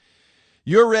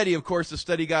You're ready, of course, to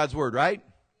study God's Word, right?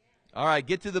 All right,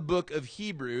 get to the book of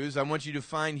Hebrews. I want you to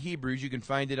find Hebrews. You can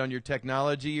find it on your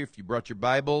technology. If you brought your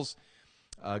Bibles,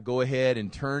 go ahead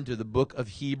and turn to the book of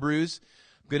Hebrews.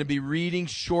 I'm going to be reading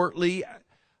shortly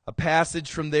a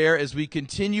passage from there as we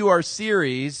continue our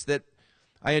series that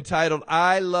I entitled,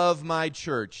 I Love My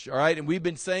Church. All right, and we've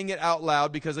been saying it out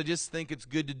loud because I just think it's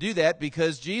good to do that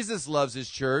because Jesus loves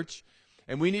His church.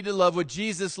 And we need to love what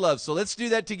Jesus loves. So let's do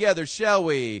that together, shall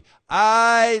we?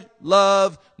 I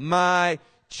love my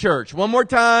church. One more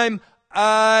time.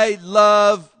 I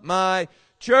love my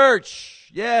church.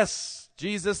 Yes,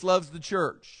 Jesus loves the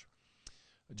church.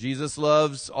 Jesus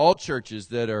loves all churches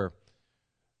that are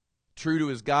true to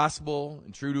His gospel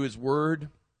and true to His word.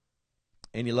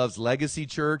 And He loves Legacy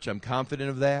Church. I'm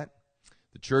confident of that.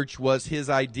 The church was His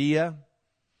idea.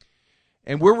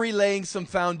 And we're relaying some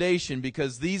foundation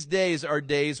because these days are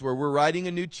days where we're writing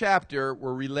a new chapter.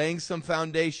 We're relaying some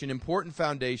foundation, important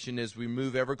foundation, as we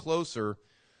move ever closer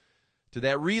to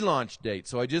that relaunch date.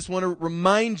 So I just want to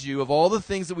remind you of all the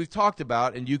things that we've talked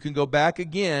about, and you can go back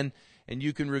again and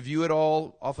you can review it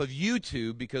all off of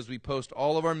YouTube because we post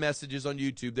all of our messages on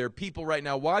YouTube. There are people right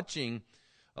now watching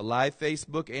a live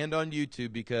Facebook and on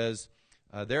YouTube because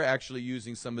they're actually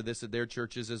using some of this at their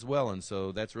churches as well, and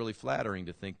so that's really flattering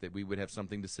to think that we would have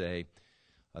something to say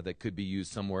that could be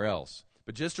used somewhere else.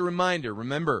 But just a reminder,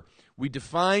 remember, we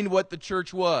defined what the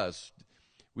church was.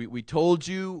 We told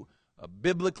you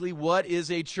biblically what is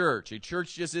a church. A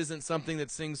church just isn't something that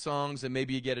sings songs and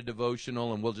maybe you get a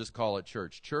devotional and we'll just call it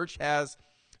church. Church has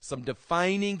some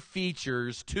defining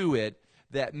features to it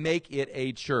that make it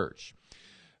a church.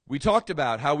 We talked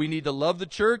about how we need to love the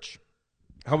church,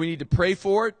 how we need to pray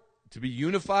for it, to be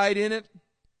unified in it.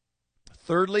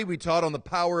 Thirdly, we taught on the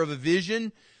power of a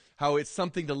vision, how it's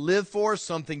something to live for,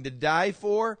 something to die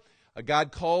for.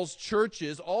 God calls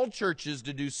churches, all churches,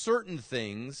 to do certain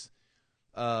things,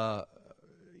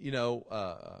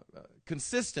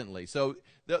 consistently. So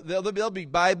there'll be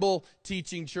Bible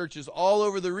teaching churches all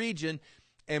over the region,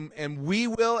 and we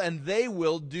will and they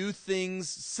will do things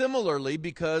similarly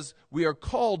because we are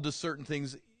called to certain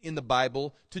things in the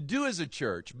Bible to do as a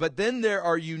church. But then there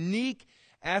are unique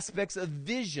aspects of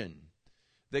vision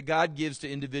that God gives to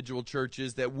individual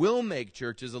churches that will make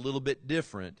churches a little bit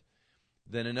different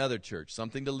than another church.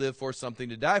 Something to live for, something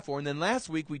to die for. And then last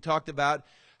week we talked about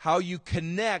how you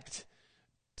connect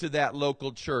to that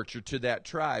local church or to that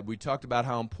tribe. We talked about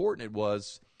how important it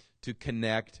was to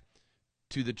connect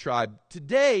to the tribe.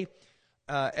 Today,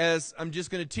 as I'm just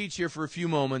going to teach here for a few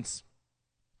moments,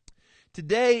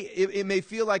 today, it may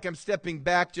feel like I'm stepping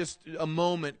back just a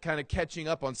moment, kind of catching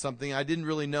up on something. I didn't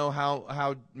really know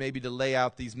how maybe to lay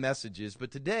out these messages. But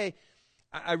today,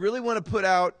 I really want to put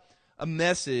out a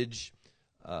message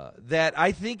that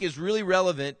I think is really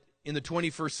relevant in the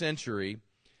 21st century.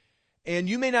 And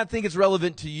you may not think it's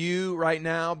relevant to you right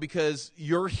now because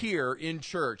you're here in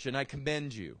church, and I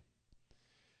commend you.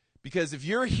 Because if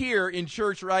you're here in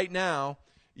church right now,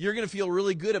 you're going to feel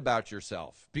really good about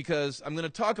yourself because I'm going to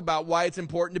talk about why it's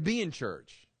important to be in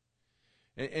church.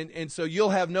 And so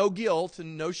you'll have no guilt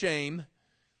and no shame,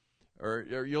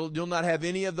 or you'll not have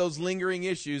any of those lingering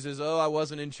issues as, I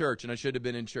wasn't in church and I should have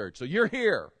been in church. So you're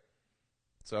here.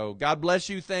 So God bless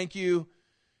you, thank you,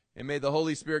 and may the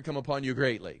Holy Spirit come upon you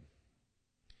greatly.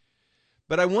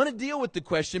 But I want to deal with the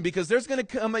question because there's going to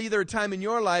come either a time in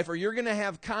your life or you're going to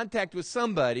have contact with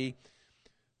somebody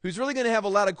who's really going to have a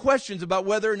lot of questions about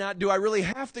whether or not do I really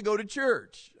have to go to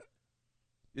church?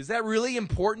 Is that really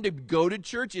important to go to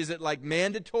church? Is it like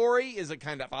mandatory? Is it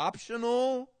kind of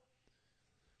optional?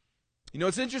 You know,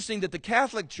 it's interesting that the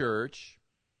Catholic Church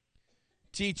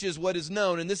teaches what is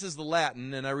known, and this is the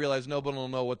Latin, and I realize nobody will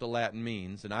know what the Latin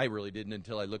means, and I really didn't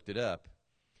until I looked it up.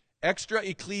 Extra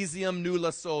ecclesiam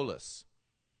nulla solus.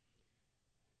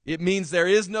 It means there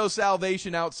is no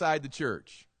salvation outside the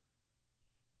church.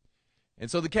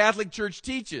 And so the Catholic Church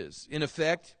teaches, in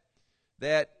effect,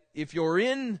 that if you're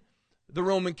in the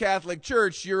Roman Catholic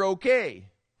Church, you're okay.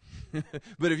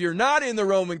 But if you're not in the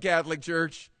Roman Catholic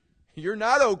Church, you're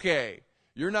not okay.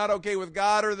 You're not okay with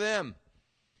God or them.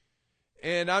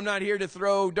 And I'm not here to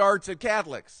throw darts at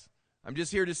Catholics. I'm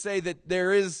just here to say that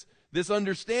there is this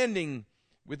understanding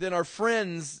within our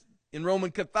friends in Roman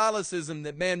Catholicism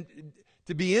that, man,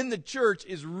 to be in the church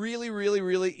is really, really,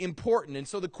 really important. And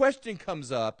so the question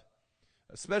comes up,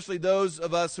 especially those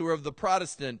of us who are of the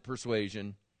Protestant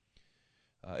persuasion,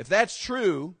 if that's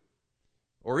true,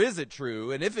 or is it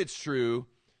true? And if it's true,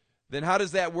 then how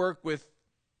does that work with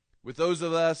those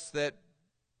of us that,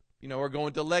 are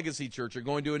going to Legacy Church or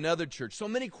going to another church? So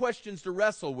many questions to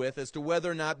wrestle with as to whether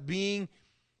or not being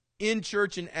in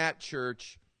church and at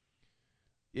church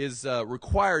is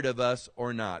required of us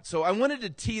or not. So I wanted to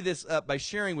tee this up by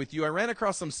sharing with you. I ran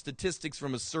across some statistics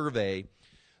from a survey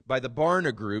by the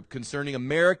Barna Group concerning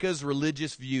America's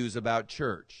religious views about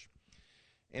church.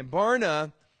 And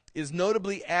Barna is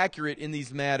notably accurate in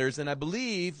these matters, and I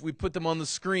believe we put them on the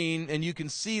screen and you can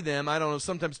see them. I don't know,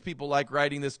 sometimes people like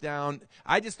writing this down.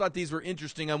 I just thought these were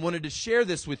interesting. I wanted to share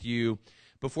this with you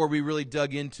before we really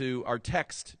dug into our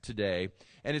text today.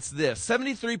 And it's this: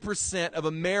 73% of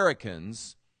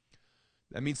Americans,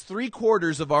 that means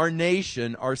 3/4 of our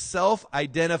nation, are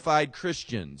self-identified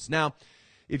Christians. Now,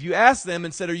 if you ask them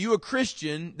and said, "Are you a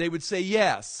Christian?" they would say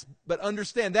yes. But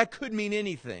understand, that could mean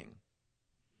anything.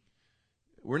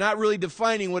 We're not really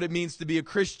defining what it means to be a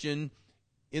Christian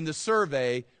in the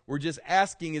survey. We're just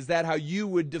asking, is that how you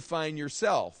would define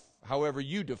yourself, however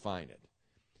you define it?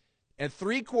 And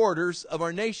 3/4 of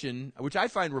our nation, which I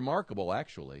find remarkable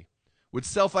actually, would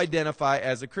self-identify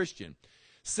as a Christian.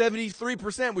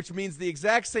 73%, which means the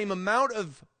exact same amount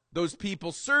of those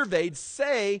people surveyed,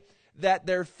 say that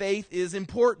their faith is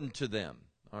important to them.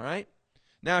 All right?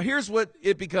 Now, here's what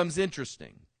it becomes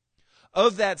interesting.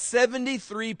 Of that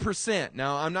 73%,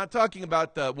 now I'm not talking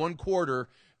about the 1/4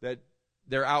 that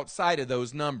they're outside of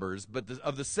those numbers, but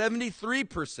of the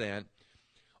 73%,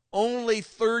 only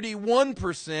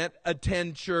 31%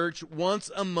 attend church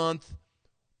once a month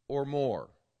or more.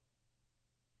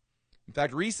 In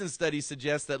fact, recent studies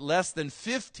suggest that less than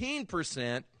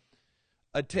 15%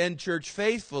 attend church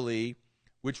faithfully,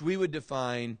 which we would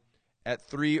define at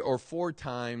 3 or 4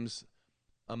 times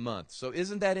a month. So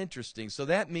isn't that interesting? So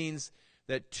that means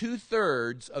that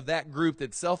 2/3 of that group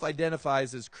that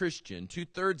self-identifies as Christian,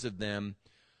 2/3 of them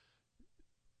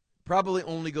probably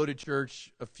only go to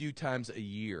church a few times a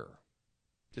year.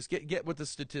 Just get what the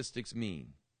statistics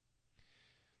mean.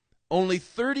 Only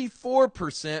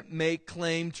 34% make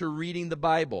claim to reading the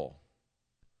Bible.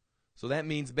 So that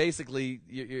means basically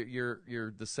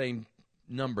you're the same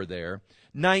number there.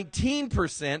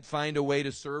 19% find a way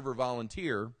to serve or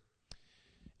volunteer.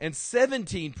 And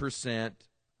 17%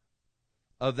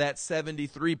 of that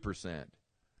 73%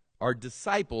 are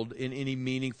discipled in any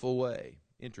meaningful way.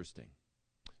 Interesting.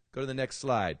 Go to the next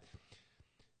slide.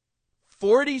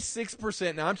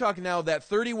 46%, now I'm talking now of that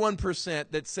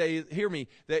 31% that say, hear me,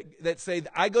 that say,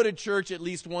 I go to church at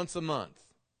least once a month.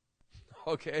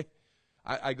 Okay?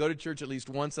 I go to church at least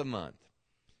once a month.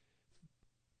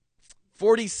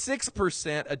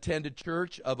 46% attend a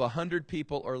church of 100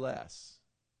 people or less.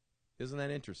 Isn't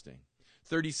that interesting?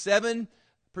 37%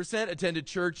 attend a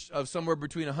church of somewhere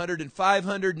between 100 and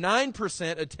 500.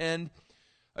 9% attend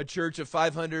a church of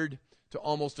 500 to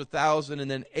almost 1,000.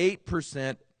 And then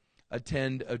 8%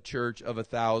 attend a church of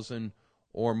 1,000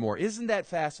 or more. Isn't that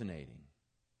fascinating?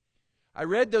 I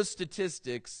read those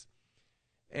statistics,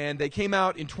 and they came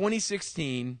out in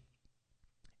 2016,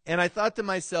 and I thought to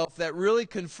myself, that really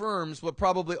confirms what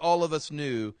probably all of us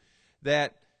knew,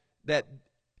 that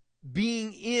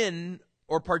being in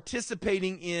or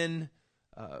participating in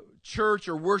church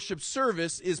or worship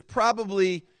service is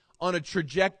probably on a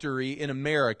trajectory in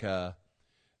America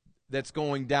that's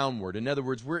going downward. In other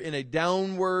words, we're in a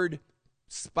downward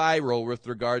spiral with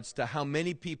regards to how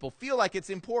many people feel like it's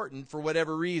important for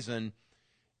whatever reason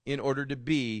in order to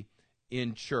be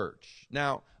in church.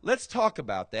 Now, let's talk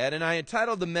about that. And I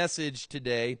entitled the message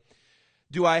today,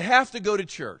 Do I Have to Go to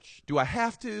Church? Do I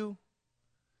have to?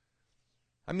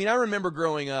 I mean, I remember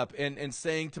growing up and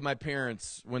saying to my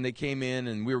parents when they came in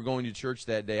and we were going to church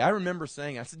that day, I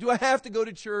said, do I have to go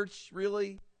to church,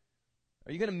 really?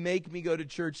 Are you going to make me go to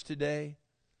church today?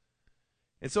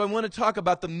 And so I want to talk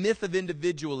about the myth of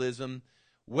individualism,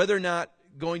 whether or not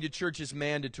going to church is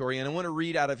mandatory. And I want to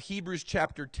read out of Hebrews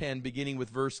chapter 10, beginning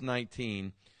with verse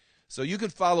 19. So you can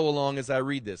follow along as I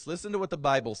read this. Listen to what the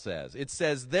Bible says. It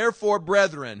says, therefore,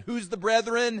 brethren. Who's the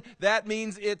brethren? That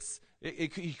means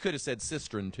he could have said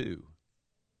sistren too.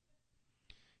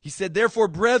 He said, therefore,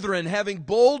 brethren, having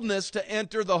boldness to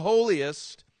enter the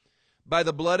holiest by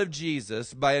the blood of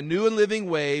Jesus, by a new and living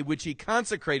way, which he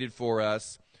consecrated for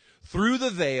us, through the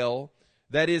veil,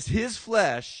 that is his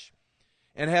flesh,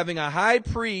 and having a high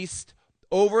priest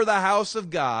over the house of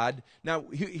God. Now,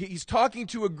 he's talking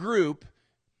to a group,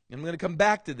 and I'm going to come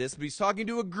back to this, but he's talking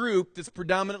to a group that's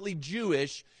predominantly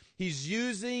Jewish. He's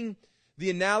using the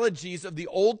analogies of the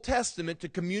Old Testament to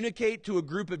communicate to a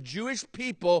group of Jewish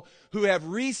people who have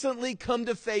recently come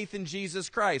to faith in Jesus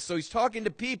Christ. So he's talking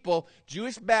to people,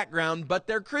 Jewish background, but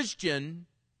they're Christian.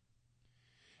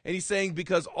 And he's saying,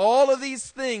 because all of these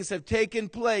things have taken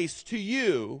place to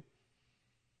you,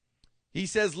 he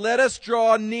says, let us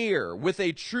draw near with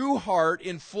a true heart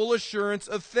in full assurance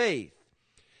of faith,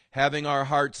 having our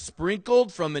hearts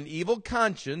sprinkled from an evil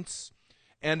conscience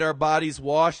and our bodies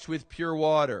washed with pure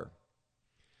water.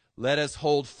 Let us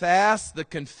hold fast the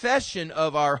confession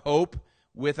of our hope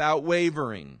without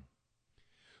wavering.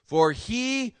 For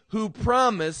he who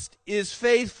promised is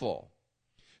faithful.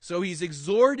 So he's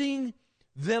exhorting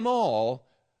them all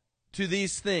to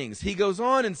these things. He goes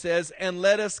on and says, and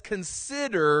let us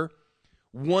consider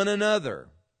one another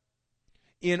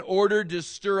in order to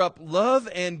stir up love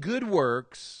and good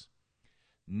works,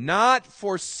 not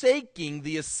forsaking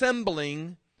the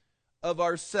assembling of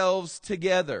ourselves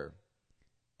together,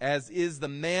 as is the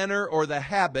manner or the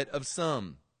habit of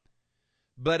some,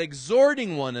 but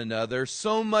exhorting one another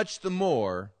so much the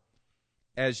more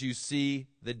as you see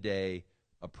the day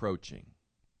approaching.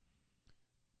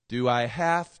 Do I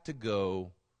have to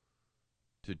go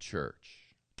to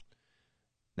church?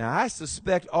 Now, I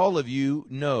suspect all of you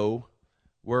know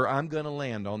where I'm going to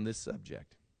land on this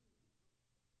subject.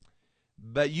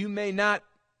 But you may not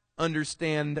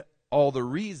understand all the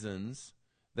reasons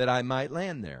that I might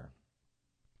land there.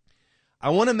 I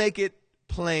want to make it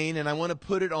plain, and I want to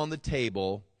put it on the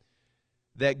table,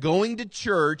 that going to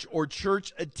church or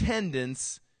church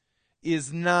attendance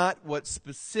is not what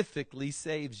specifically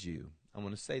saves you. I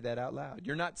want to say that out loud.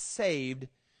 You're not saved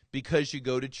because you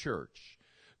go to church.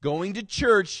 Going to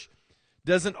church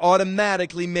doesn't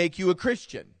automatically make you a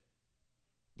Christian.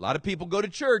 A lot of people go to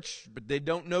church, but they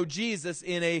don't know Jesus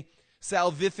in a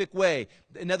salvific way.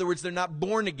 In other words, they're not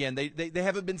born again. They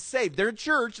haven't been saved. They're in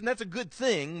church, and that's a good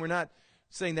thing. We're not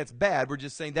saying that's bad. We're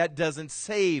just saying that doesn't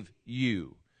save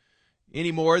you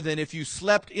any more than if you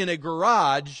slept in a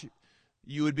garage,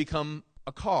 you would become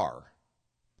a car.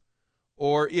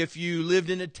 Or if you lived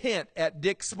in a tent at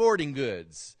Dick's Sporting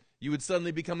Goods, you would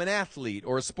suddenly become an athlete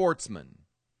or a sportsman.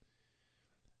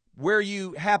 Where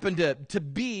you happen to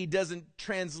be doesn't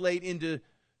translate into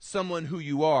someone who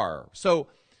you are. So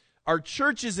our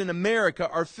churches in America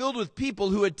are filled with people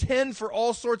who attend for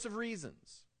all sorts of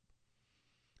reasons.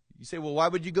 You say, well, why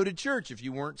would you go to church if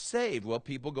you weren't saved? Well,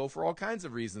 people go for all kinds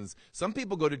of reasons. Some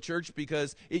people go to church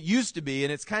because it used to be,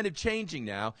 and it's kind of changing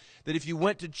now, that if you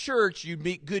went to church, you'd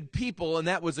meet good people, and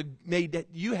that made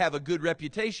you have a good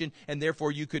reputation, and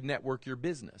therefore you could network your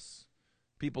business.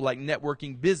 People like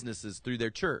networking businesses through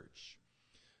their church.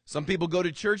 Some people go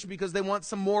to church because they want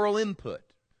some moral input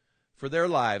for their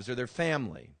lives or their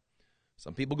family.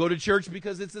 Some people go to church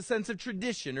because it's a sense of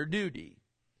tradition or duty.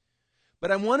 But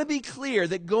I want to be clear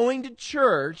that going to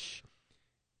church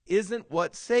isn't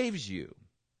what saves you.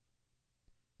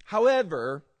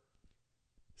 However,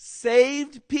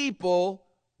 saved people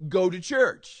go to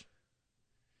church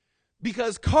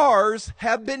because cars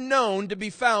have been known to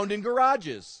be found in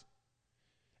garages.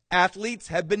 Athletes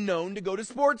have been known to go to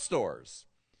sports stores.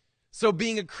 So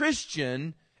being a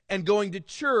Christian and going to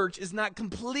church is not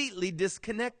completely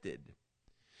disconnected.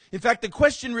 In fact, the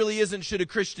question really isn't should a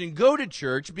Christian go to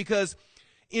church, because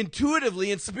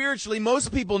intuitively and spiritually,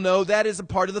 most people know that is a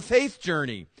part of the faith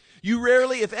journey. You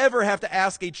rarely, if ever, have to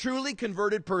ask a truly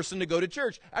converted person to go to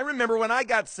church. I remember when I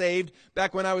got saved,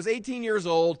 back when I was 18 years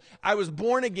old, I was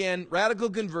born again, radical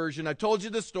conversion. I told you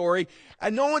the story,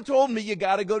 and no one told me you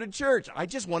got to go to church. I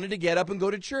just wanted to get up and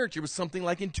go to church. It was something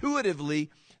like intuitively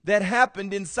that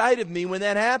happened inside of me when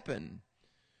that happened.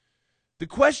 The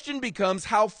question becomes,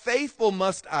 how faithful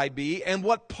must I be, and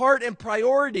what part and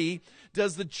priority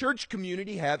does the church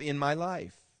community have in my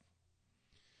life?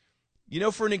 You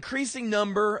know, for an increasing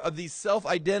number of these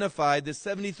self-identified, the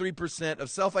 73%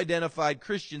 of self-identified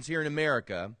Christians here in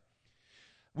America,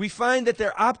 we find that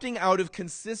they're opting out of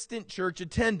consistent church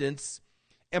attendance,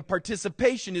 and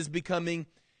participation is becoming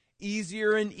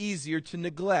easier and easier to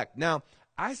neglect. Now,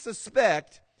 I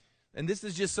suspect, and this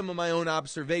is just some of my own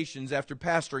observations after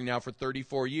pastoring now for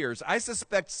 34 years, I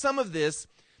suspect some of this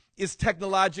is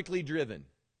technologically driven.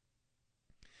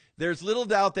 There's little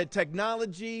doubt that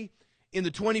technology in the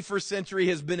 21st century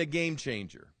has been a game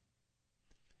changer.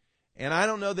 And I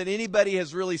don't know that anybody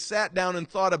has really sat down and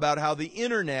thought about how the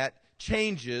internet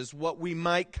changes what we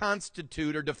might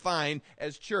constitute or define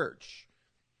as church.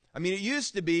 I mean, it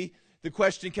used to be the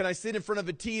question, can I sit in front of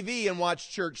a TV and watch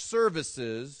church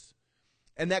services?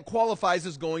 And that qualifies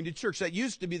as going to church. That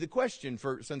used to be the question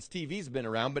since TV's been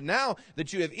around. But now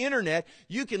that you have internet,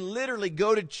 you can literally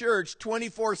go to church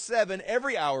 24/7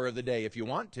 every hour of the day if you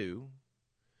want to.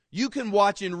 You can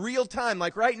watch in real time.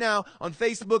 Like right now on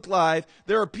Facebook Live,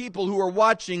 there are people who are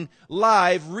watching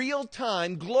live, real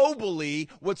time, globally,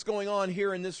 what's going on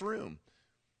here in this room.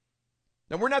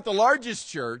 Now, we're not the largest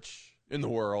church in the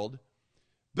world,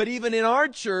 but even in our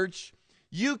church,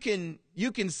 you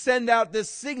can send out this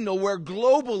signal where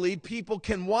globally people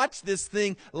can watch this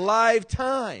thing live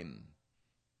time.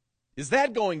 Is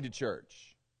that going to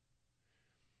church?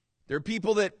 There are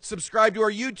people that subscribe to our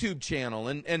YouTube channel,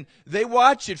 and they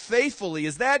watch it faithfully.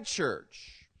 Is that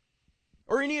church?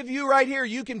 Or any of you right here,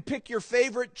 you can pick your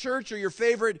favorite church or your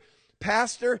favorite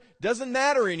pastor. Doesn't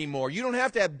matter anymore. You don't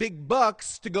have to have big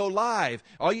bucks to go live.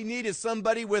 All you need is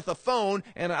somebody with a phone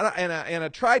and a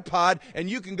tripod, and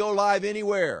you can go live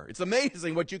anywhere. It's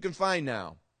amazing what you can find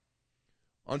now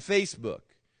on Facebook.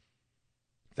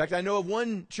 In fact, I know of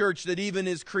one church that even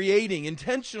is creating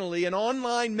intentionally an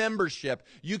online membership.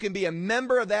 You can be a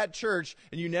member of that church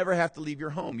and you never have to leave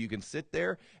your home. You can sit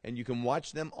there and you can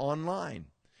watch them online.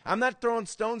 I'm not throwing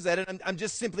stones at it. I'm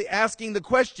just simply asking the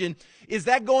question, is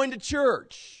that going to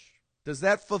church? Does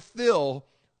that fulfill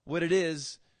what it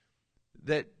is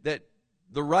that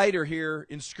the writer here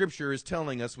in Scripture is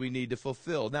telling us we need to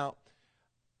fulfill? Now,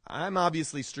 I'm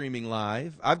obviously streaming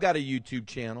live. I've got a YouTube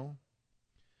channel.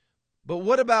 But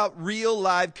what about real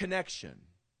live connection?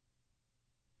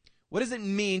 What does it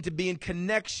mean to be in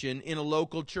connection in a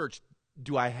local church?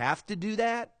 Do I have to do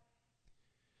that?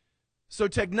 So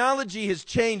technology has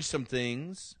changed some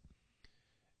things,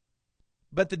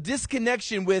 but the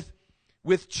disconnection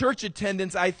with church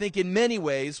attendance, I think in many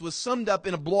ways, was summed up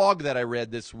in a blog that I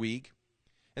read this week.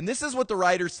 And this is what the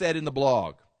writer said in the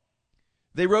blog.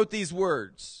 They wrote these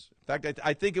words. In fact,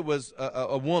 I think it was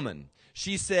a woman.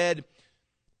 She said,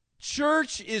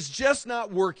 "Church is just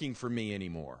not working for me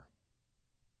anymore."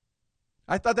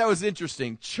 I thought that was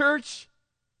interesting. Church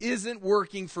isn't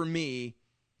working for me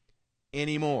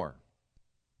anymore.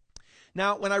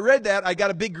 Now, when I read that, I got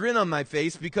a big grin on my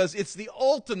face because it's the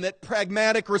ultimate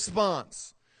pragmatic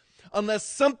response. Unless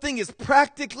something is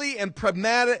practically and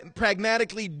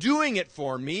pragmatically doing it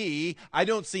for me, I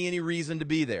don't see any reason to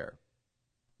be there.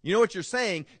 You know what you're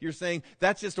saying? You're saying,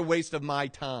 that's just a waste of my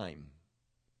time,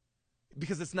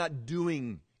 because it's not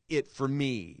doing it for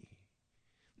me.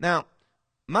 Now,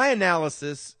 my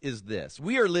analysis is this.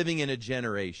 We are living in a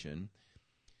generation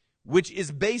which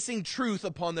is basing truth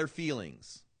upon their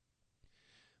feelings.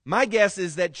 My guess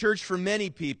is that church for many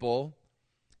people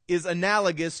is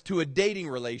analogous to a dating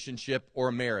relationship or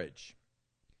a marriage.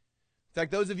 In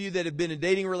fact, those of you that have been in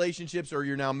dating relationships, or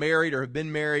you're now married or have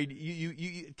been married,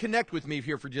 you connect with me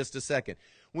here for just a second.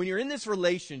 When you're in this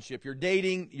relationship, you're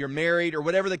dating, you're married, or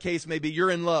whatever the case may be, you're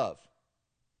in love.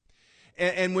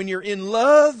 And when you're in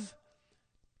love,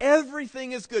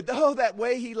 everything is good. Oh, that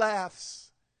way he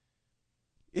laughs.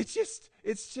 It's just,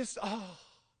 oh.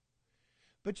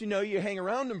 But you hang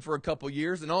around him for a couple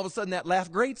years, and all of a sudden that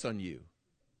laugh grates on you.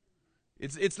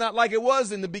 It's not like it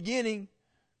was in the beginning.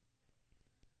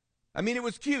 I mean, it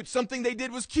was cute. Something they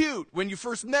did was cute when you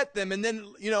first met them, and then,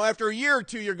 after a year or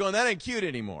two, you're going, that ain't cute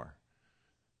anymore.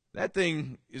 That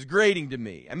thing is grating to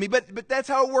me. I mean, but that's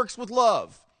how it works with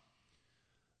love.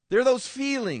 There are those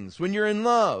feelings when you're in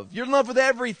love. You're in love with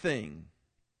everything.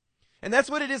 And that's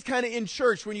what it is kind of in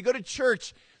church. When you go to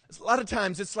church, a lot of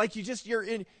times it's like you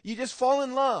just fall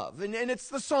in love. And it's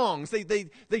the songs. They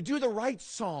do the right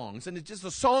songs. And it's just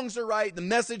the songs are right, the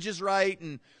message is right,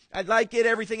 and I like it,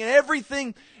 everything. And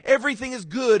everything is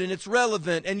good and it's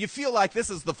relevant. And you feel like, this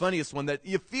is the funniest one, that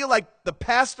you feel like the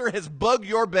pastor has bugged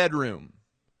your bedroom.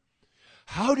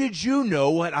 How did you know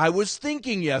what I was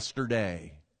thinking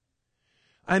yesterday?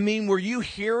 I mean, were you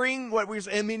hearing what we were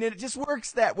saying? I mean, it just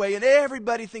works that way, and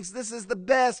everybody thinks this is the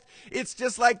best. It's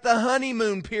just like the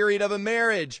honeymoon period of a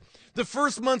marriage. The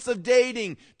first months of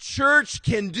dating, church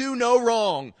can do no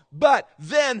wrong, but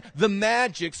then the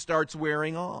magic starts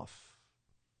wearing off,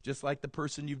 just like the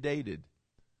person you've dated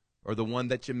or the one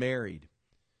that you married.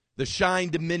 The shine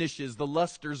diminishes, the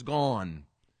luster's gone.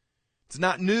 It's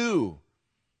not new.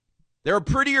 There are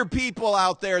prettier people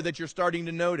out there that you're starting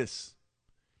to notice.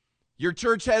 Your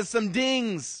church has some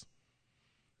dings.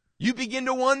 You begin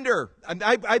to wonder.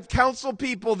 I've counseled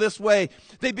people this way.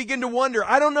 They begin to wonder,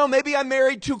 I don't know, maybe I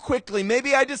married too quickly.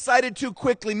 Maybe I decided too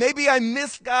quickly. Maybe I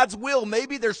missed God's will.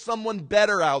 Maybe there's someone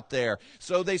better out there.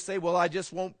 So they say, well, I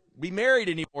just won't be married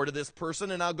anymore to this person,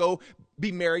 and I'll go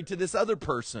be married to this other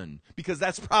person, because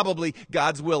that's probably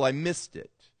God's will. I missed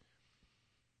it.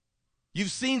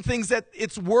 You've seen things at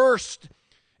its worst.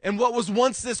 And what was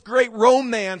once this great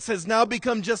romance has now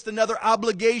become just another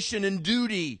obligation and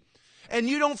duty. And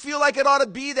you don't feel like it ought to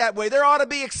be that way. There ought to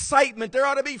be excitement. There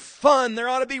ought to be fun. There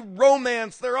ought to be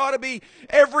romance. There ought to be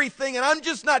everything. And I'm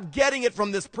just not getting it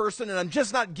from this person, and I'm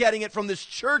just not getting it from this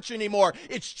church anymore.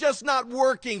 It's just not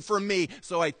working for me.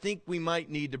 So I think we might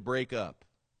need to break up.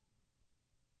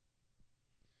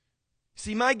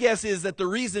 See, my guess is that the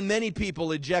reason many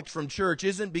people eject from church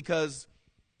isn't because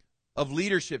of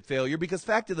leadership failure, because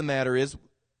fact of the matter is,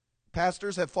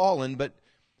 pastors have fallen, but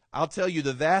I'll tell you,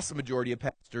 the vast majority of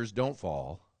pastors don't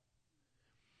fall.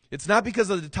 It's not because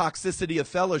of the toxicity of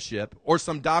fellowship or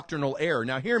some doctrinal error.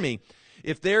 Now hear me.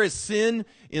 If there is sin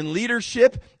in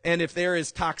leadership, and if there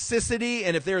is toxicity,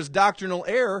 and if there is doctrinal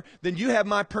error, then you have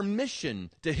my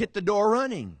permission to hit the door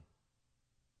running.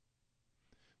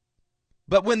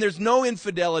 But when there's no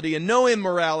infidelity and no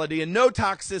immorality and no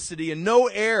toxicity and no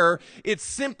error, it's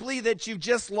simply that you've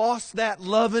just lost that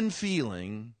love and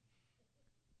feeling.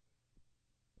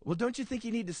 Well, don't you think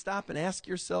you need to stop and ask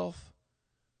yourself,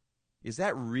 is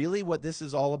that really what this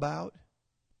is all about?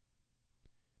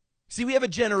 See, we have a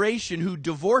generation who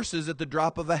divorces at the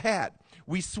drop of a hat.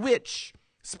 We switch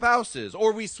spouses,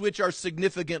 or we switch our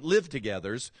significant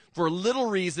live-togethers for little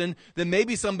reason that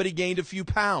maybe somebody gained a few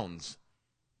pounds.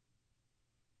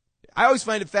 I always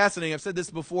find it fascinating, I've said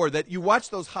this before, that you watch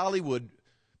those Hollywood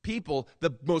people,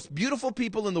 the most beautiful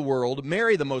people in the world,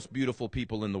 marry the most beautiful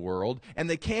people in the world, and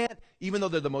they can't, even though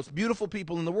they're the most beautiful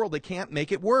people in the world, they can't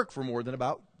make it work for more than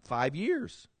about 5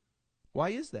 years. Why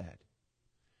is that?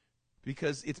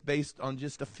 Because it's based on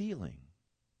just a feeling.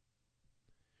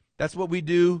 That's what we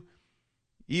do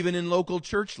even in local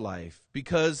church life,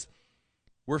 because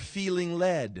we're feeling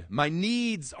led. My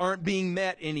needs aren't being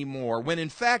met anymore, when in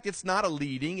fact it's not a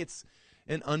leading, it's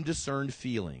an undiscerned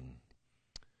feeling.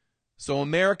 So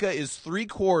America is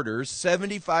 3/4,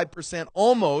 75%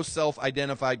 almost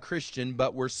self-identified Christian,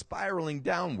 but we're spiraling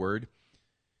downward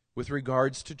with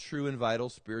regards to true and vital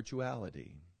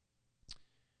spirituality.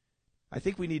 I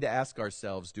think we need to ask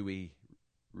ourselves, do we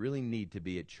really need to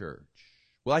be at church?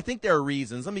 Well, I think there are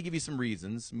reasons. Let me give you some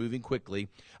reasons, moving quickly.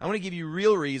 I want to give you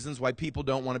real reasons why people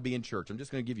don't want to be in church. I'm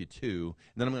just going to give you two,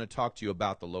 and then I'm going to talk to you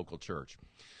about the local church.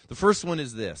 The first one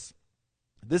is this.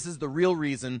 This is the real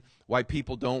reason why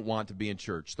people don't want to be in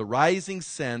church. The rising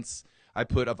sense, I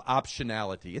put, of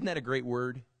optionality. Isn't that a great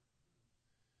word?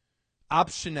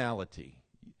 Optionality.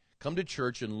 Come to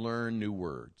church and learn new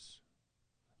words.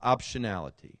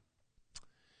 Optionality.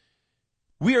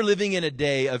 We are living in a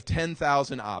day of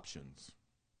 10,000 options.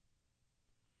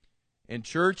 And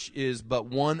church is but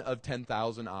one of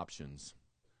 10,000 options.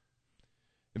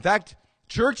 In fact,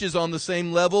 church is on the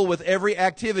same level with every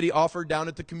activity offered down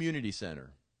at the community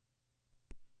center.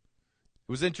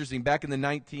 It was interesting. Back in the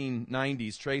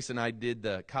 1990s, Trace and I did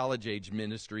the college-age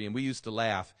ministry, and we used to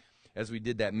laugh as we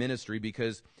did that ministry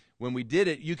because when we did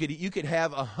it, you could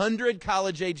have 100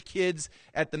 college-age kids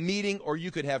at the meeting, or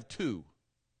you could have 2.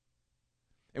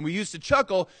 And we used to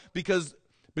chuckle because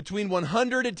between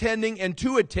 100 attending and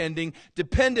 2 attending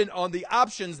depended on the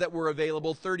options that were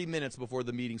available 30 minutes before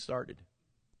the meeting started.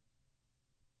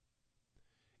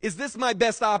 Is this my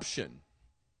best option?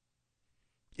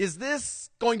 Is this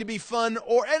going to be fun?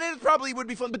 And it probably would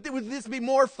be fun, but would this be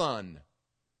more fun?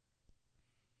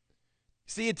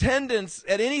 See, attendance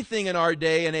at anything in our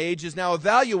day and age is now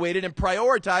evaluated and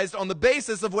prioritized on the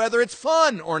basis of whether it's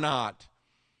fun or not.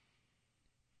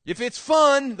 If it's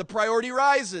fun, the priority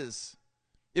rises.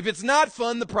 If it's not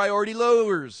fun, the priority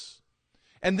lowers.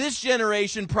 And this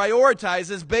generation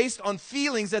prioritizes based on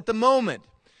feelings at the moment.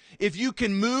 If you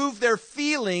can move their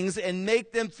feelings and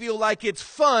make them feel like it's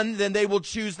fun, then they will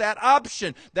choose that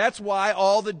option. That's why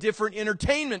all the different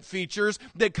entertainment features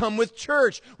that come with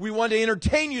church. We want to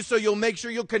entertain you so you'll make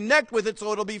sure you'll connect with it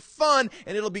so it'll be fun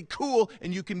and it'll be cool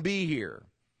and you can be here.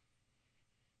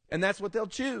 And that's what they'll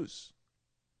choose.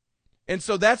 And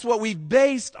so that's what we've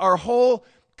based our whole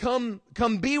come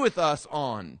be with us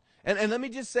on. And let me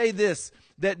just say this,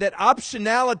 that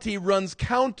optionality runs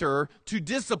counter to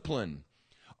discipline.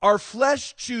 Our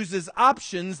flesh chooses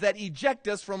options that eject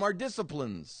us from our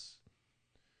disciplines.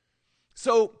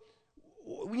 So,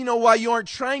 while you aren't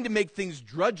trying to make things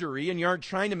drudgery, and you aren't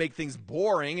trying to make things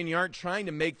boring, and you aren't trying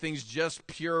to make things just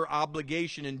pure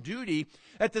obligation and duty,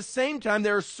 at the same time,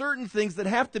 there are certain things that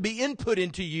have to be input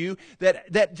into you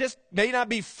that just may not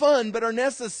be fun, but are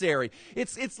necessary.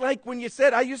 It's like when you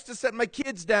said, I used to set my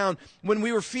kids down when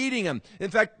we were feeding them.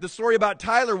 In fact, the story about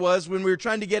Tyler was when we were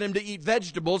trying to get him to eat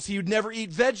vegetables, he would never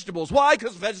eat vegetables. Why?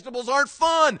 Because vegetables aren't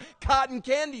fun. Cotton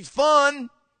candy's fun.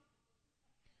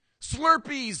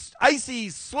 Slurpees,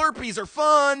 ices, Slurpees are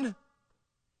fun.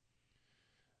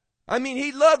 I mean,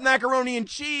 he loved macaroni and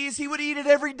cheese. He would eat it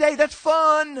every day. That's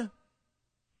fun.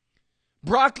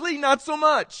 Broccoli, not so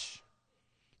much.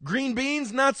 Green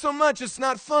beans, not so much. It's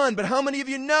not fun. But how many of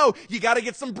you know you got to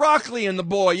get some broccoli in the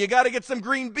boy? You got to get some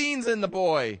green beans in the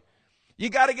boy. You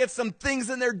got to get some things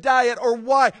in their diet, or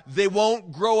why? They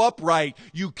won't grow up right.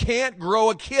 You can't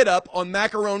grow a kid up on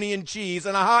macaroni and cheese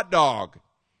and a hot dog.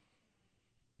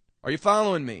 Are you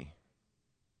following me?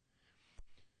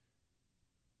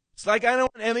 It's like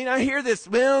I hear this,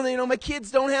 my kids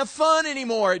don't have fun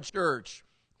anymore at church.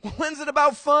 When's it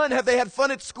about fun? Have they had fun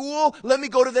at school? Let me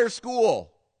go to their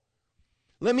school.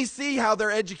 Let me see how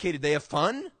they're educated. They have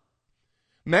fun?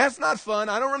 Math's not fun.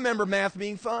 I don't remember math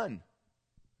being fun.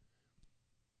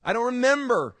 I don't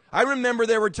remember. I remember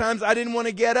there were times I didn't want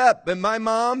to get up, and my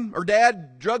mom or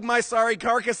dad drug my sorry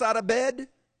carcass out of bed.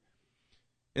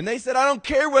 And they said, I don't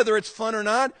care whether it's fun or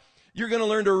not. You're going to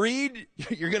learn to read.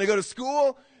 You're going to go to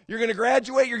school. You're going to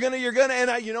graduate. You're going to,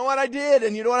 and you know what I did?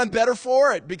 And you know what? I'm better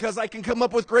for it because I can come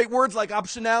up with great words like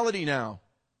optionality now.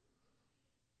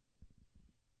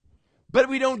 But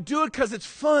we don't do it because it's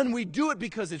fun. We do it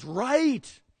because it's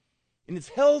right and it's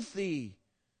healthy.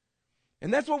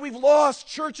 And that's what we've lost.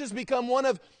 Church has become one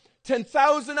of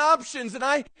 10,000 options. And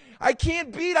I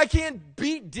can't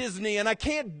beat Disney, and I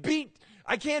can't beat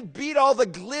all the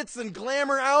glitz and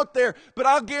glamour out there. But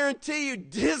I'll guarantee you,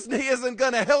 Disney isn't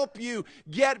going to help you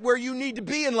get where you need to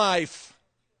be in life.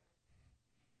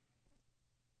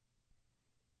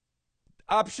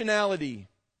 Optionality.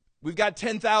 We've got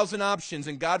 10,000 options,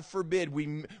 and God forbid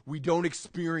we don't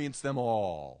experience them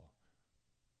all.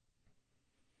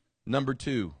 Number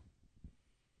 2.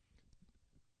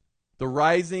 The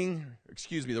reigning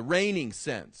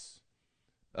sense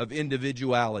of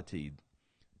individuality.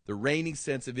 The reigning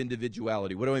sense of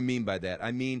individuality. What do I mean by that?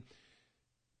 I mean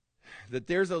that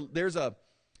there's a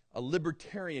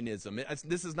libertarianism.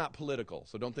 This is not political,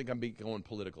 so don't think I'm going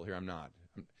political here. I'm not.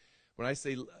 When I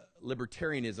say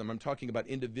libertarianism, I'm talking about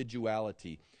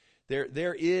individuality.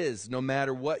 There is, no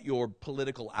matter what your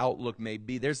political outlook may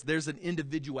be, there's an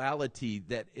individuality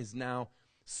that is now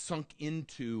sunk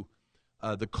into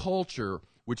the culture,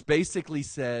 which basically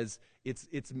says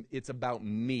it's about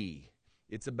me.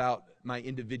 It's about my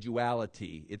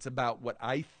individuality. It's about what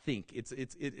I think.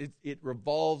 It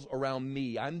revolves around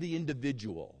me. I'm the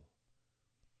individual.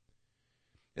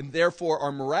 And therefore,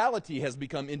 our morality has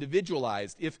become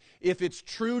individualized. If it's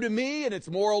true to me and it's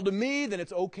moral to me, then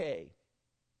it's okay.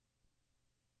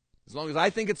 As long as I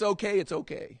think it's okay, it's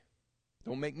okay.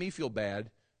 Don't make me feel bad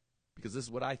because this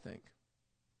is what I think.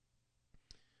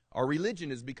 Our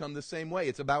religion has become the same way.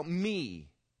 It's about me.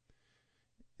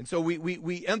 And so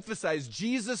we emphasize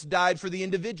Jesus died for the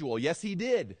individual. Yes, he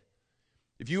did.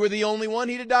 If you were the only one,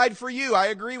 he'd have died for you. I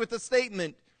agree with the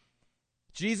statement.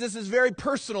 Jesus is very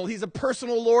personal. He's a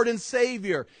personal Lord and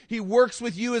Savior. He works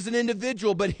with you as an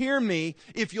individual. But hear me,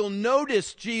 if you'll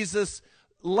notice Jesus'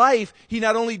 life, he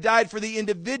not only died for the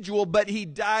individual, but he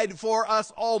died for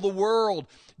us all, the world.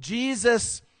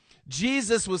 Jesus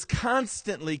was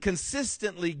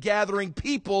consistently gathering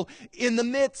people in the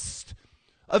midst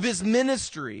of his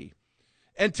ministry.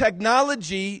 And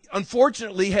technology,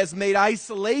 unfortunately, has made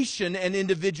isolation and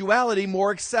individuality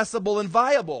more accessible and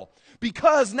viable.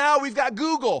 Because now we've got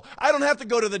Google. I don't have to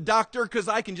go to the doctor because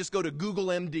I can just go to Google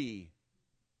MD.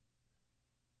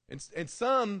 And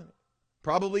some,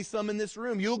 probably some in this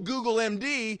room, you'll Google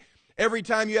MD every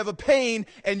time you have a pain,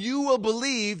 and you will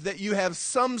believe that you have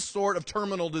some sort of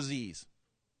terminal disease.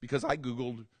 Because I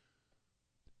Googled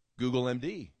Google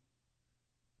MD.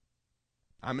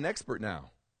 I'm an expert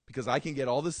now because I can get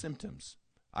all the symptoms.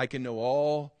 I can know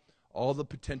all the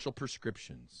potential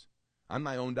prescriptions. I'm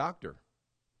my own doctor.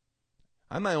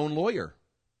 I'm my own lawyer.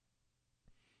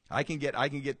 I can get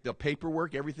the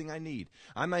paperwork, everything I need.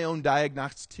 I'm my own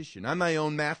diagnostician. I'm my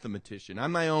own mathematician.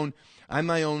 I'm my own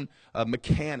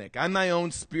mechanic. I'm my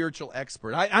own spiritual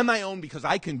expert. I'm my own because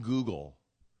I can Google.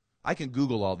 I can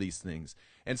Google all these things.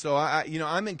 And so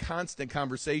I'm in constant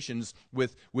conversations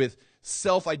with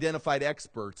self-identified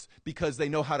experts because they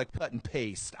know how to cut and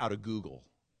paste out of Google.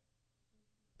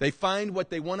 They find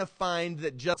what they want to find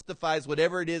that justifies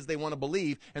whatever it is they want to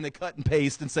believe, and they cut and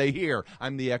paste and say, here,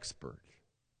 I'm the expert.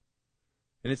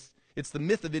 And it's the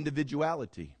myth of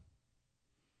individuality.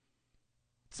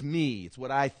 It's me. It's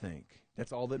what I think.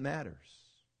 That's all that matters.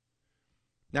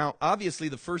 Now, obviously,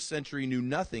 the first century knew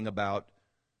nothing about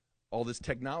all this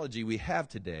technology we have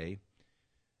today.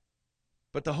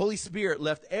 But the Holy Spirit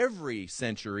left every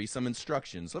century some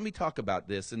instructions. Let me talk about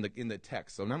this in the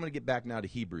text. So I'm going to get back now to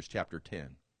Hebrews chapter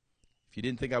 10. If you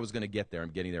didn't think I was going to get there, I'm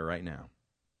getting there right now.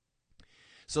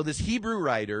 So this Hebrew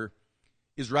writer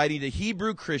is writing to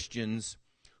Hebrew Christians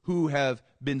who have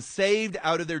been saved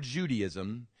out of their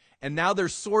Judaism, and now they're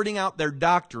sorting out their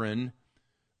doctrine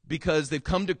because they've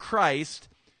come to Christ,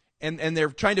 and they're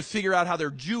trying to figure out how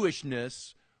their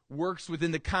Jewishness works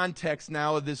within the context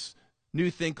now of this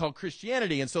new thing called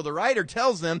Christianity. And so the writer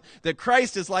tells them that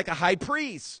Christ is like a high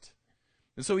priest.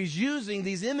 And so he's using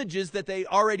these images that they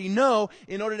already know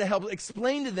in order to help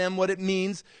explain to them what it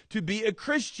means to be a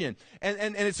Christian.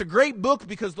 And it's a great book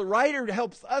because the writer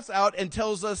helps us out and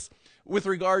tells us with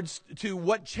regards to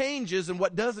what changes and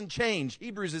what doesn't change.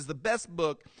 Hebrews is the best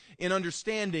book in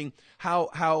understanding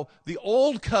how the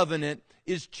old covenant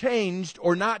is changed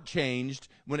or not changed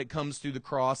when it comes to the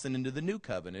cross and into the new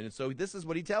covenant. And so this is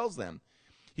what he tells them.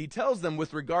 He tells them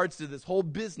with regards to this whole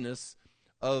business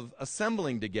of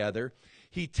assembling together,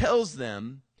 he tells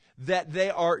them that they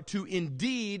are to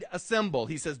indeed assemble.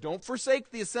 He says, don't forsake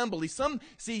the assembly. This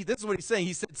is what he's saying.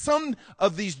 He said, some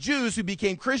of these Jews who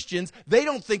became Christians, they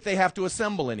don't think they have to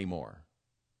assemble anymore.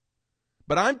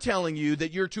 But I'm telling you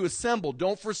that you're to assemble.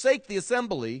 Don't forsake the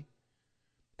assembly,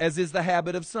 as is the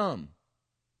habit of some.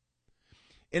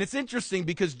 And it's interesting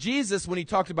because Jesus, when he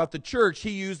talked about the church,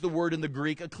 he used the word in the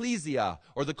Greek, ecclesia,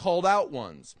 or the called out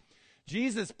ones.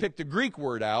 Jesus picked a Greek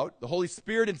word out. The Holy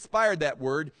Spirit inspired that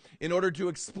word in order to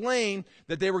explain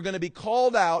that they were going to be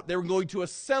called out. They were going to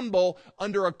assemble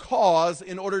under a cause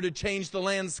in order to change the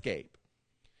landscape.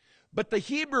 But the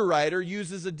Hebrew writer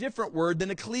uses a different word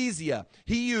than ecclesia.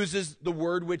 He uses the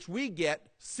word which we get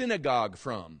synagogue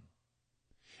from.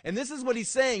 And this is what he's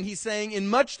saying. He's saying, in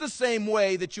much the same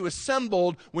way that you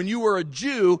assembled when you were a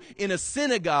Jew in a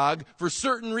synagogue for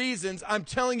certain reasons, I'm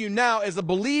telling you now, as a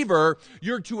believer,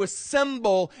 you're to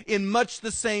assemble in much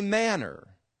the same manner.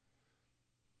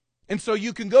 And so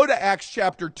you can go to Acts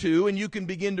chapter 2 and you can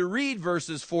begin to read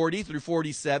verses 40 through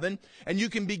 47, and you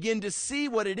can begin to see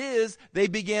what it is they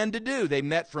began to do. They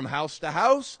met from house to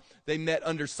house. They met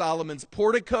under Solomon's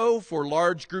portico for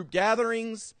large group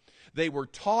gatherings. They were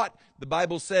taught, the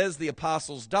Bible says, the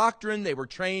apostles' doctrine. They were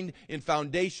trained in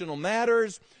foundational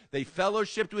matters. They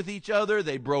fellowshiped with each other.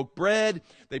 They broke bread.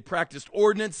 They practiced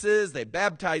ordinances. They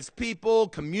baptized people,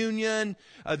 communion.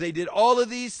 They did all of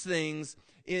these things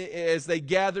as they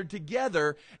gathered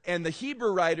together. And the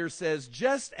Hebrew writer says,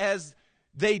 just as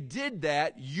they did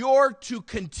that, you're to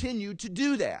continue to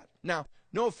do that. Now,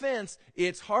 no offense,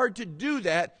 it's hard to do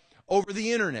that over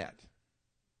the internet.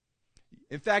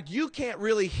 In fact, you can't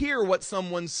really hear what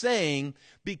someone's saying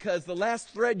because the last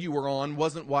thread you were on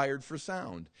wasn't wired for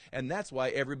sound. And that's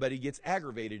why everybody gets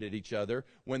aggravated at each other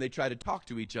when they try to talk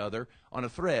to each other on a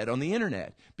thread on the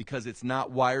internet, because it's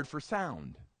not wired for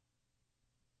sound.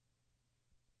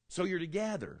 So you're to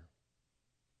gather.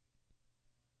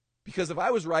 Because if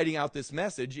I was writing out this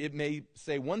message, it may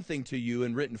say one thing to you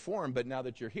in written form, but now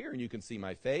that you're here and you can see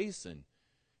my face and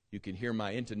you can hear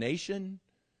my intonation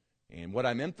and what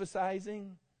I'm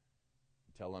emphasizing,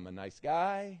 tell I'm a nice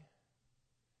guy,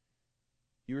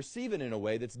 you receive it in a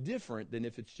way that's different than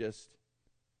if it's just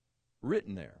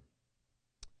written there.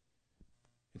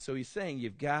 And so he's saying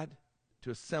you've got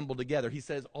to assemble together. He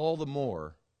says all the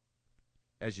more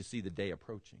as you see the day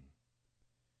approaching.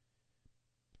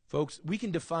 Folks, we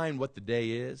can define what the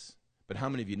day is, but how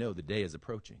many of you know the day is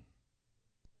approaching?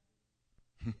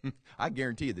 I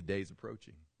guarantee you the day is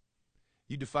approaching.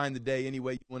 You define the day any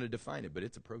way you want to define it, but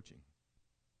it's approaching.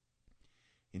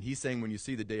 And he's saying when you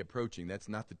see the day approaching, that's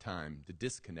not the time to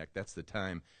disconnect. That's the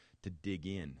time to dig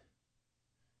in.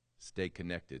 Stay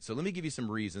connected. So let me give you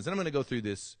some reasons, and I'm going to go through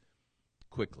this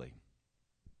quickly.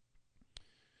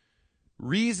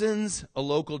 Reasons a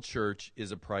local church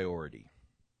is a priority.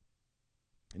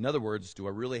 In other words, do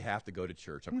I really have to go to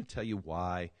church? I'm going to tell you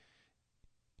why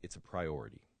it's a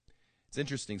priority. It's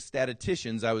interesting.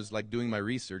 Statisticians, I was doing my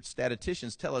research,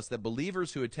 statisticians tell us that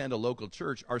believers who attend a local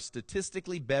church are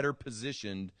statistically better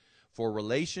positioned for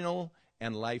relational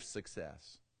and life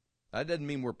success. That doesn't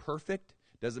mean we're perfect.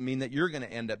 Doesn't mean that you're going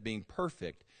to end up being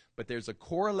perfect. But there's a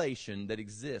correlation that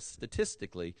exists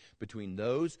statistically between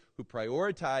those who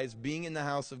prioritize being in the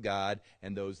house of God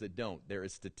and those that don't. There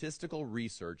is statistical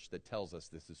research that tells us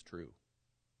this is true.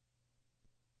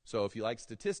 So if you like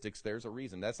statistics, there's a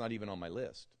reason. That's not even on my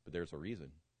list, but there's a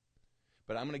reason.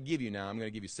 But I'm going to give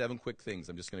you 7 quick things.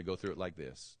 I'm just going to go through it like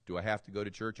this. Do I have to go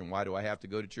to church, and why do I have to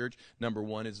go to church? Number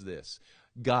 1 is this.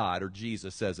 God or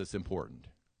Jesus says it's important.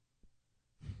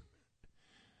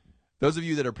 Those of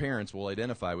you that are parents will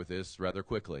identify with this rather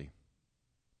quickly.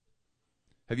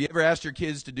 Have you ever asked your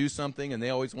kids to do something and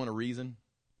they always want a reason?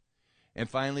 And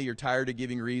finally you're tired of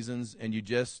giving reasons and you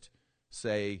just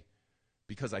say,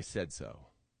 because I said so.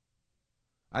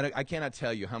 I cannot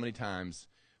tell you how many times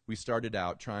we started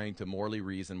out trying to morally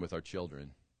reason with our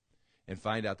children and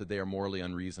find out that they are morally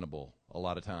unreasonable a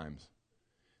lot of times.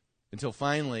 Until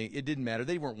finally, it didn't matter.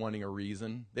 They weren't wanting a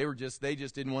reason. They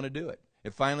just didn't want to do it.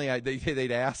 And finally,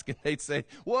 they'd ask and they'd say,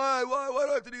 why do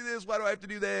I have to do this? Why do I have to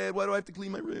do that? Why do I have to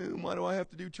clean my room? Why do I have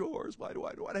to do chores? Why?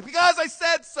 Because I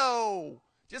said so.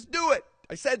 Just do it.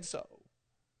 I said so.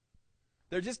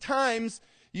 There are just times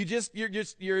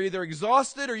you're either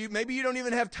exhausted or maybe you don't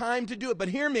even have time to do it. But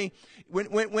hear me,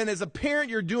 when as a parent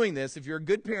you're doing this, if you're a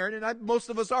good parent, and most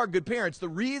of us are good parents, the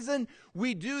reason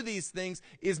we do these things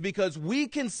is because we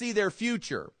can see their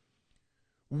future.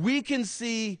 We can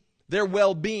see their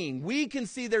well-being. We can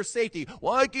see their safety.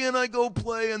 Why can't I go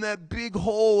play in that big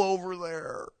hole over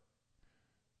there?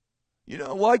 You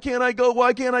know, why can't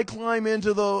I climb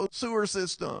into the sewer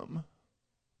system?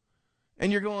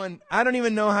 And you're going, I don't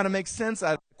even know how to make sense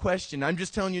out of the question. I'm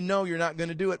just telling you, no, you're not going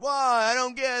to do it. Why? I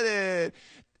don't get it.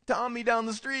 Tommy down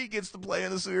the street gets to play in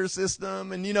the sewer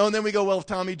system. And, and then we go, well, if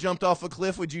Tommy jumped off a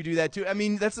cliff, would you do that too? I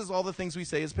mean, this is all the things we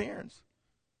say as parents.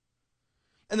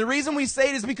 And the reason we say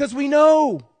it is because we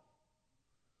know.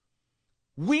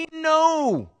 We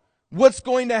know what's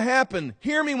going to happen.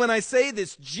 Hear me when I say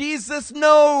this. Jesus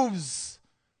knows.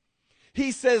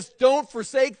 He says, don't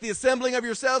forsake the assembling of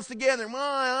yourselves together. Well,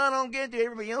 I don't get to.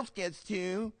 Everybody else gets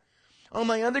to. All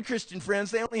my other Christian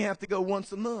friends, they only have to go once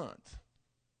a month.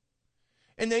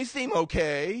 And they seem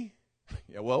okay.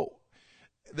 Yeah, well,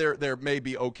 they're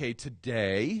maybe okay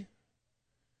today,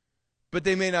 but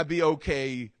they may not be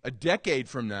okay a decade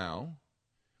from now.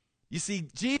 You see,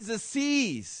 Jesus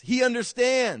sees. He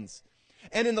understands.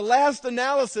 And in the last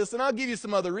analysis, and I'll give you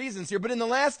some other reasons here, but in the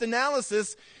last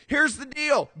analysis, here's the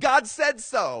deal. God said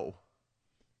so.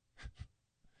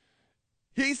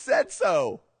 He said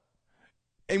so.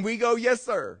 And we go, yes,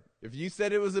 sir. If you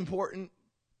said it was important,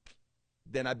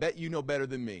 then I bet you know better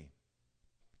than me.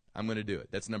 I'm going to do it.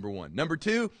 That's number one. Number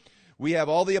two, we have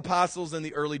all the apostles in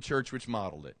the early church which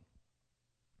modeled it.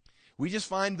 We just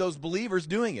find those believers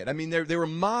doing it. I mean, they were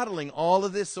modeling all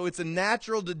of this, so it's a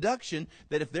natural deduction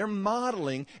that if they're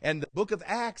modeling, and the book of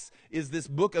Acts is this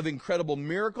book of incredible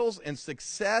miracles and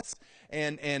success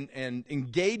and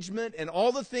engagement and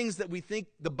all the things that we think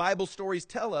the Bible stories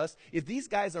tell us, if these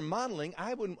guys are modeling,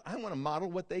 I want to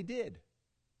model what they did.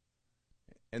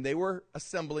 And they were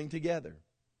assembling together.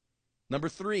 Number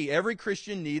three, every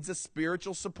Christian needs a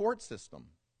spiritual support system.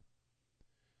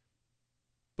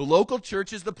 The local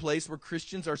church is the place where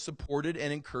Christians are supported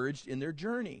and encouraged in their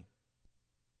journey.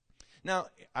 Now,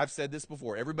 I've said this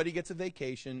before. Everybody gets a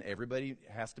vacation. Everybody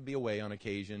has to be away on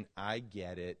occasion. I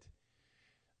get it.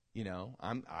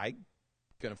 I'm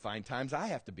going to find times I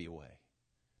have to be away.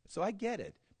 So I get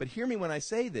it. But hear me when I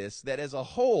say this, that as a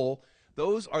whole,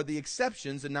 those are the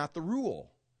exceptions and not the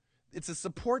rule. It's a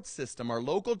support system. Our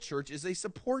local church is a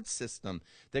support system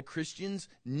that Christians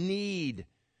need,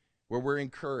 where we're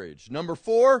encouraged. Number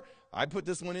four, I put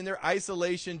this one in there,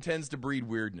 isolation tends to breed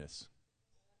weirdness.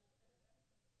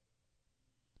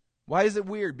 Why is it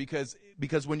weird? Because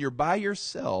when you're by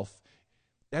yourself,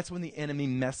 that's when the enemy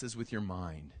messes with your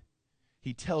mind.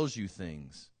 He tells you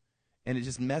things, and it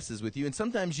just messes with you. And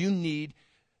sometimes you need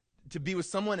to be with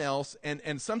someone else,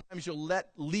 and sometimes you'll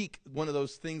let leak one of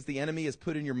those things the enemy has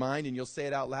put in your mind, and you'll say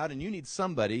it out loud, and you need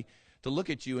somebody to look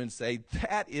at you and say,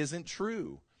 that isn't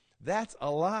true. That's a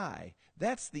lie.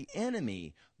 That's the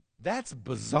enemy. That's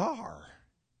bizarre.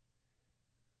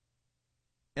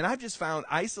 And I've just found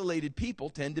isolated people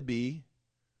tend to be,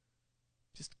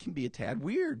 just can be a tad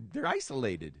weird. They're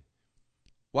isolated.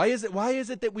 Why is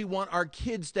it that we want our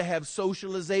kids to have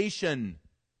socialization?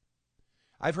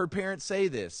 I've heard parents say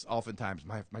this oftentimes.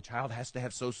 My child has to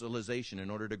have socialization in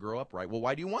order to grow up right. Well,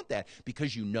 why do you want that?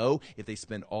 Because you know if they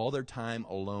spend all their time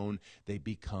alone, they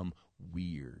become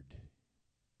weird.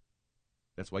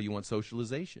 That's why you want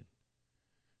socialization.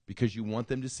 Because you want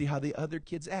them to see how the other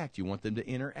kids act. You want them to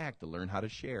interact, to learn how to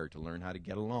share, to learn how to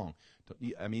get along.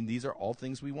 These are all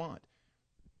things we want.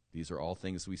 These are all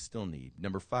things we still need.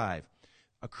 Number five,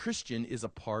 a Christian is a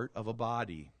part of a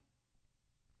body.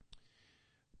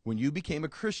 When you became a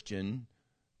Christian,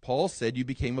 Paul said you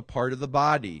became a part of the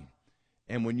body.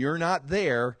 And when you're not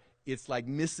there, it's like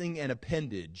missing an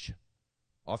appendage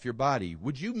off your body.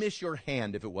 Would you miss your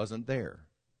hand if it wasn't there?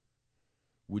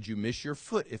 Would you miss your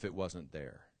foot if it wasn't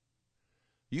there?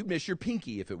 You'd miss your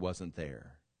pinky if it wasn't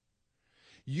there.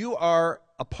 You are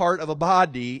a part of a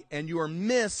body, and you are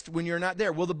missed when you're not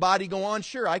there. Will the body go on?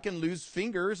 Sure, I can lose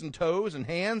fingers and toes and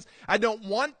hands. I don't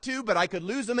want to, but I could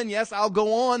lose them, and yes, I'll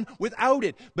go on without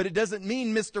it. But it doesn't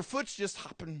mean Mr. Foot's just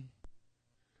hopping.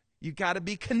 You got to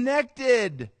be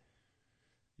connected.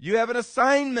 You have an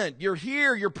assignment. You're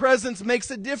here. Your presence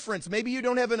makes a difference. Maybe you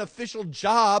don't have an official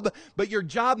job, but your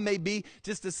job may be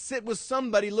just to sit with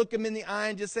somebody, look them in the eye,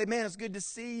 and just say, man, it's good to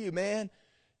see you, man.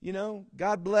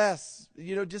 God bless.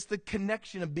 Just the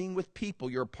connection of being with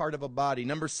people. You're a part of a body.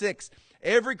 Number six,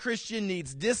 every Christian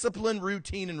needs discipline,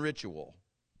 routine, and ritual.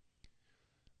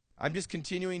 I'm just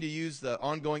continuing to use the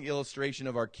ongoing illustration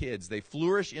of our kids. They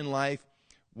flourish in life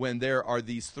when there are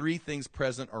these three things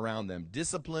present around them: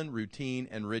 discipline, routine,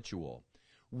 and ritual.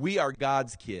 We are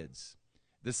God's kids.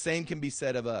 The same can be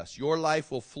said of us. Your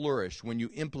life will flourish when you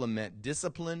implement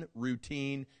discipline,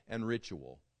 routine, and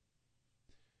ritual.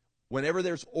 Whenever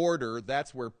there's order,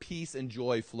 that's where peace and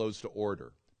joy flows to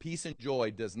order. Peace and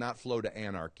joy does not flow to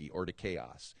anarchy or to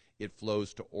chaos. It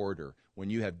flows to order. When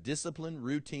you have discipline,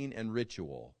 routine, and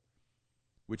ritual,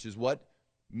 which is what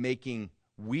making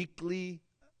weekly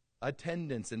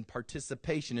attendance and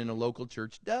participation in a local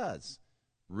church does.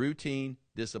 Routine,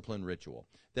 discipline, ritual.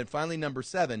 Then finally, number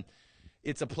 7,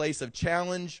 it's a place of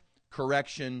challenge,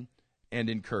 correction, and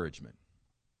encouragement.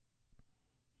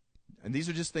 And these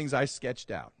are just things I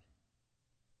sketched out.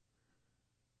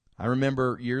 I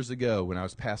remember years ago when I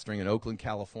was pastoring in Oakland,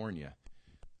 California,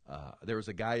 there was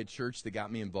a guy at church that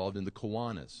got me involved in the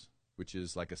Kiwanis, which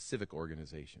is like a civic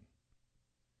organization.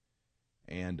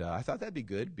 And I thought that'd be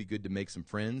good. It'd be good to make some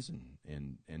friends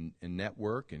and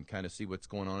network and kind of see what's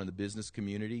going on in the business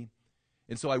community.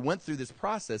 And so I went through this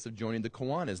process of joining the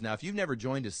Kiwanis. Now, if you've never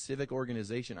joined a civic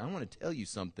organization, I want to tell you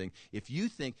something. If you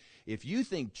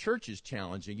think church is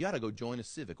challenging, you got to go join a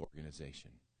civic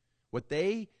organization. What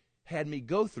they had me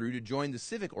go through to join the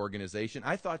civic organization,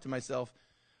 I thought to myself,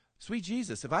 sweet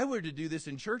Jesus, if I were to do this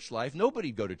in church life,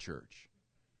 nobody'd go to church.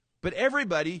 But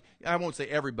everybody, I won't say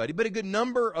everybody, but a good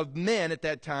number of men at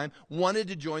that time wanted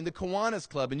to join the Kiwanis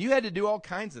Club. And you had to do all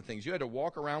kinds of things. You had to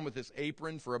walk around with this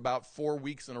apron for about 4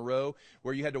 weeks in a row,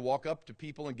 where you had to walk up to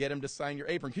people and get them to sign your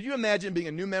apron. Could you imagine being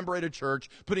a new member at a church,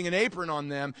 putting an apron on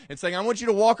them and saying, I want you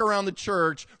to walk around the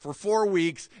church for 4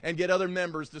 weeks and get other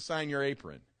members to sign your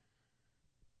apron?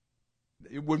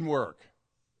 It wouldn't work,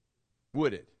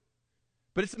 would it?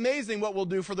 But it's amazing what we'll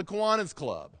do for the Kiwanis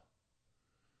Club.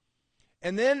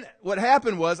 And then what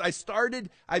happened was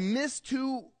I missed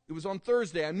 2, it was on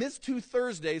Thursday, I missed 2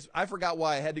 Thursdays. I forgot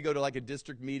why. I had to go to like a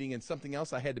district meeting and something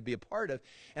else I had to be a part of.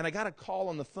 And I got a call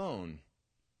on the phone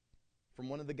from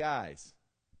one of the guys.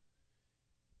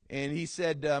 And he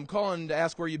said, I'm calling to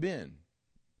ask where you've been.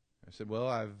 I said, well,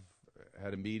 I've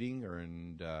had a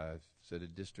meeting said a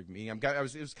district meeting.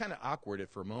 It was kind of awkward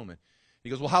for a moment. He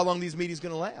goes, well, how long are these meetings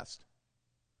going to last?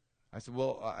 I said,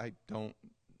 well, I don't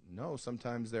know.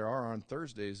 Sometimes there are on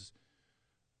Thursdays.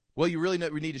 Well, you really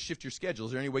need to shift your schedule.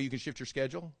 Is there any way you can shift your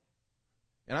schedule?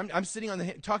 And I'm sitting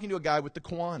talking to a guy with the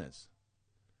Kiwanis.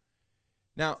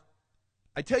 Now,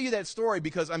 I tell you that story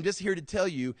because I'm just here to tell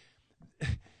you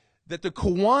that the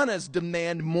Kiwanis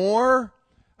demand more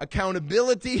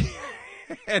accountability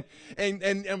and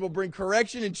will bring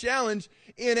correction and challenge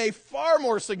in a far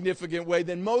more significant way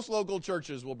than most local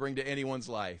churches will bring to anyone's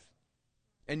life.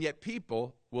 And yet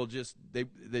people will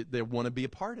they want to be a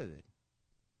part of it.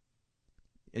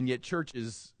 And yet church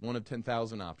is one of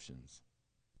 10,000 options.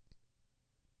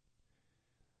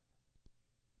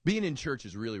 Being in church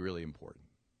is really, really important.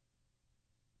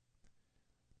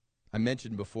 I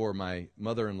mentioned before my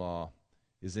mother-in-law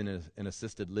is in an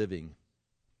assisted living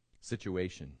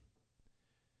situation.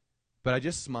 But I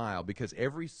just smile because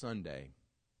every Sunday,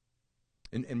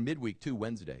 and midweek too,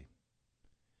 Wednesday,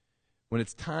 when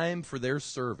it's time for their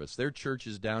service, their church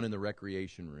is down in the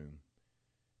recreation room,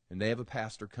 and they have a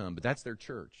pastor come, but that's their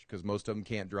church because most of them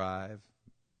can't drive.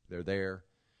 They're there.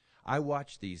 I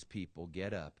watch these people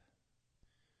get up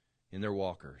in their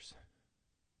walkers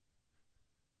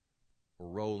or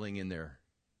rolling in their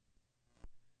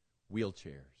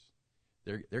wheelchairs.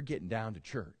 They're getting down to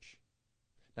church.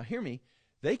 Now hear me.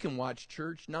 They can watch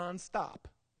church nonstop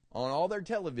on all their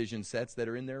television sets that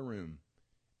are in their room,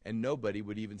 and nobody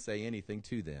would even say anything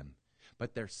to them.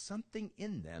 But there's something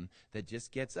in them that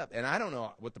just gets up. And I don't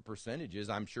know what the percentage is.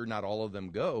 I'm sure not all of them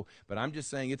go, but I'm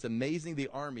just saying it's amazing the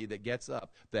army that gets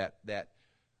up, that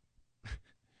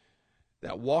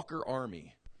walker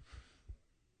army.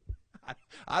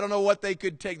 I don't know what they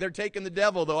could take. They're taking the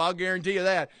devil, though, I'll guarantee you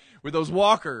that, with those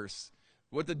walkers.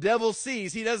 What the devil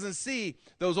sees, he doesn't see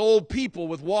those old people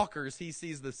with walkers. He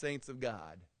sees the saints of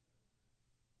God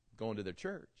going to their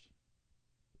church.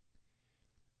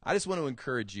 I just want to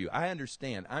encourage you. I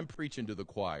understand. I'm preaching to the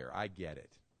choir. I get it.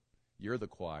 You're the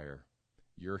choir.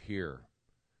 You're here.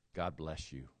 God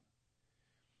bless you.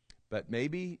 But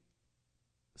maybe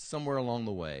somewhere along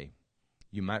the way,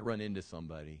 you might run into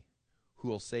somebody who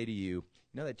will say to you, you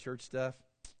know that church stuff?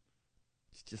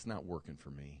 It's just not working for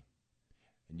me.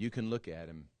 And you can look at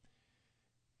him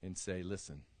and say,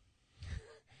 listen,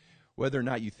 whether or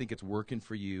not you think it's working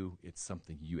for you, it's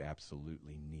something you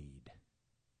absolutely need.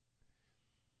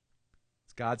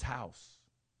 It's God's house.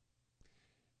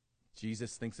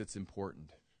 Jesus thinks it's important.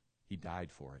 He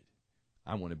died for it.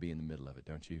 I want to be in the middle of it,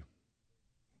 don't you?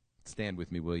 Stand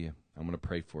with me, will you? I'm going to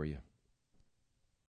pray for you.